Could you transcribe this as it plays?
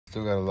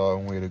Still got a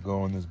long way to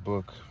go in this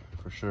book,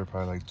 for sure,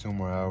 probably like 2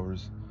 more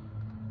hours.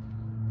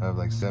 I have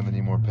like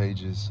 70 more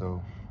pages, so.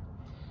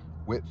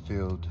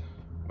 Whitfield.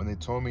 When they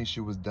told me she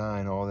was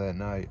dying all that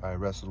night, I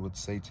wrestled with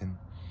Satan,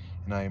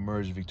 and I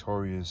emerged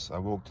victorious. I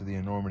woke to the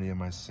enormity of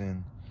my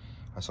sin.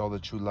 I saw the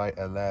true light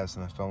at last,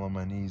 and I fell on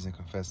my knees and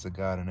confessed to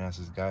God and asked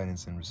his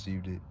guidance and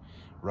received it.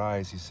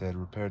 Rise, he said,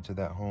 repair to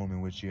that home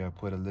in which you have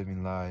put a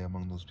living lie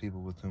among those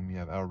people with whom you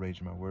have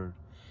outraged my word.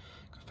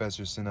 Confess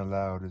your sin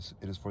aloud.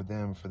 It is for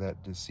them, for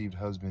that deceived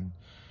husband,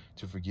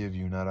 to forgive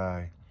you, not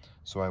I.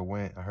 So I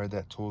went. I heard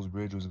that Toll's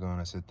bridge was gone.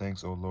 I said,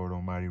 thanks, O Lord,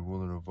 Almighty,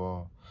 ruler of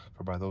all.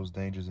 For by those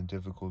dangers and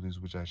difficulties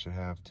which I should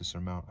have to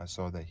surmount, I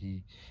saw that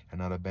he had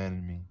not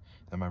abandoned me,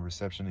 that my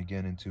reception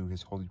again into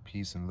his holy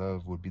peace and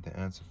love would be the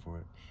answer for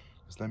it.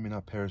 Just let me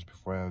not perish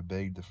before I have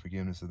begged the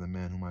forgiveness of the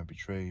man whom I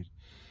betrayed,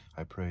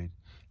 I prayed.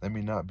 Let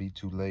me not be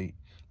too late.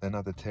 Let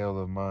not the tale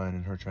of mine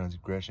and her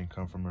transgression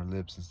come from her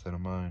lips instead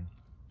of mine.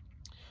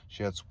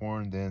 She had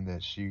sworn then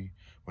that she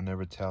would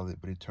never tell it,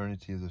 but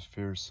eternity is a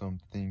fearsome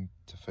thing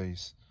to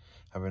face.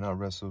 Have I not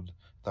wrestled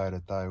thigh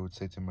to thigh, I would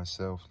say to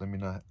myself, let me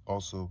not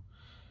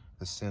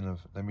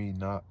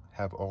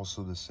have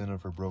also the sin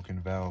of her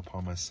broken vow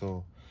upon my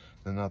soul.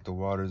 Let not the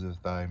waters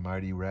of thy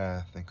mighty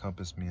wrath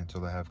encompass me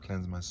until I have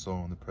cleansed my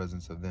soul in the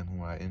presence of them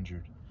whom I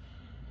injured.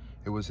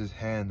 It was his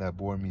hand that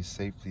bore me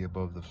safely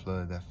above the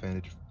flood, that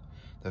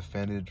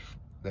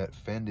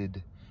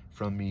fended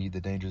from me the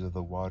dangers of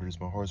the waters.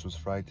 My horse was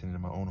frightened,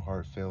 and my own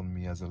heart failed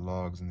me as the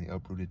logs and the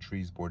uprooted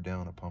trees bore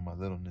down upon my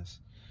littleness.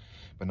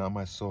 But not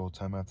my soul.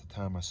 Time after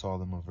time I saw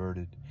them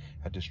averted.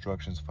 At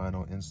destruction's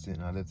final instant,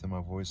 and I lifted my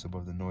voice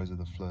above the noise of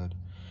the flood.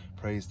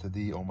 Praise to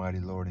thee,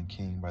 Almighty Lord and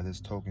King. By this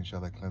token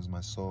shall I cleanse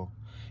my soul,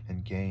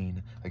 and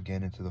gain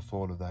again into the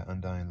fold of thy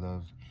undying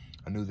love.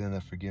 I knew then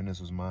that forgiveness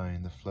was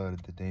mine, the flood,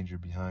 the danger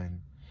behind.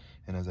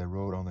 And as I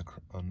rode on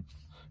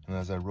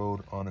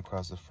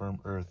across the firm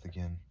earth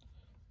again,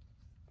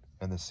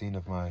 and the scene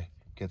of my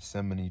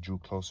Gethsemane drew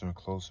closer and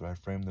closer, I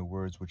framed the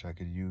words which I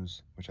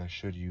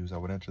should use. I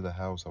would enter the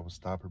house, I would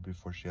stop her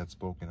before she had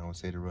spoken. I would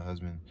say to her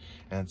husband,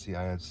 Nancy,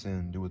 I have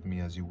sinned, do with me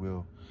as you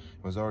will.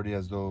 It was already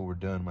as though it were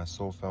done. My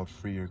soul felt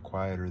freer,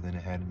 quieter than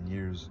it had in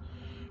years.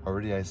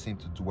 Already I seemed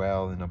to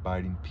dwell in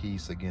abiding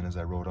peace again as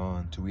I rode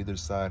on. To either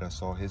side I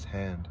saw his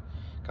hand,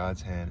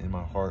 God's hand. In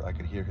my heart I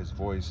could hear his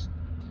voice.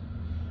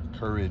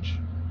 Courage,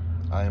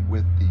 I am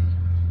with thee.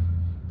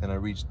 Then I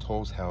reached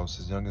Toll's house.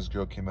 His youngest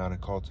girl came out and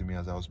called to me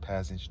as I was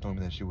passing. She told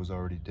me that she was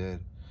already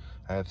dead.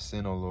 I have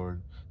sinned, O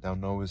Lord. Thou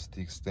knowest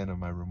the extent of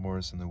my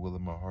remorse and the will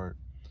of my heart,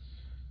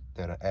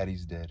 that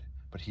Addie's dead.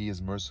 But he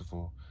is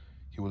merciful.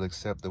 He will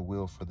accept the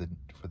will for the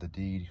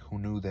deed. Who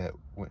knew that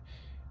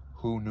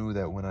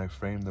when I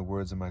framed the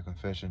words of my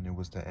confession, it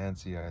was to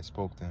Nancy I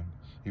spoke them,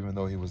 even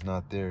though he was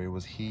not there. It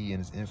was he in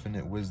his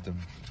infinite wisdom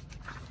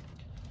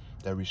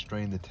that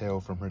restrained the tale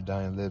from her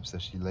dying lips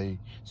as she lay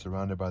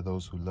surrounded by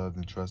those who loved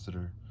and trusted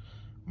her.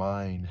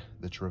 Mine,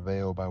 the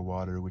travail by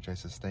water, which I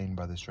sustained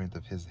by the strength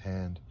of his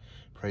hand.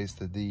 Praise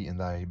to thee in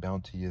thy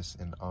bounteous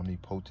and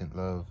omnipotent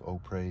love, O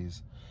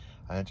praise.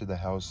 I entered the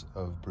house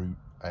of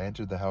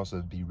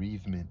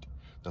bereavement,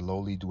 the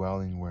lowly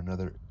dwelling where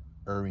another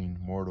erring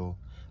mortal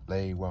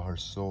lay while her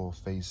soul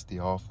faced the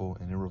awful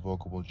and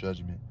irrevocable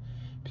judgment.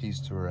 Peace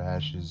to her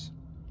ashes.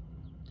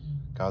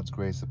 God's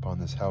grace upon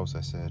this house,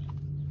 I said.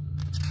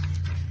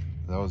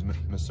 That was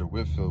Mr.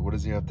 Whitfield. What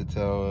does he have to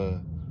tell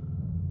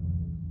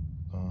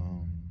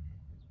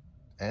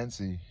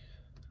Nancy?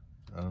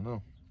 I don't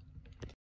know.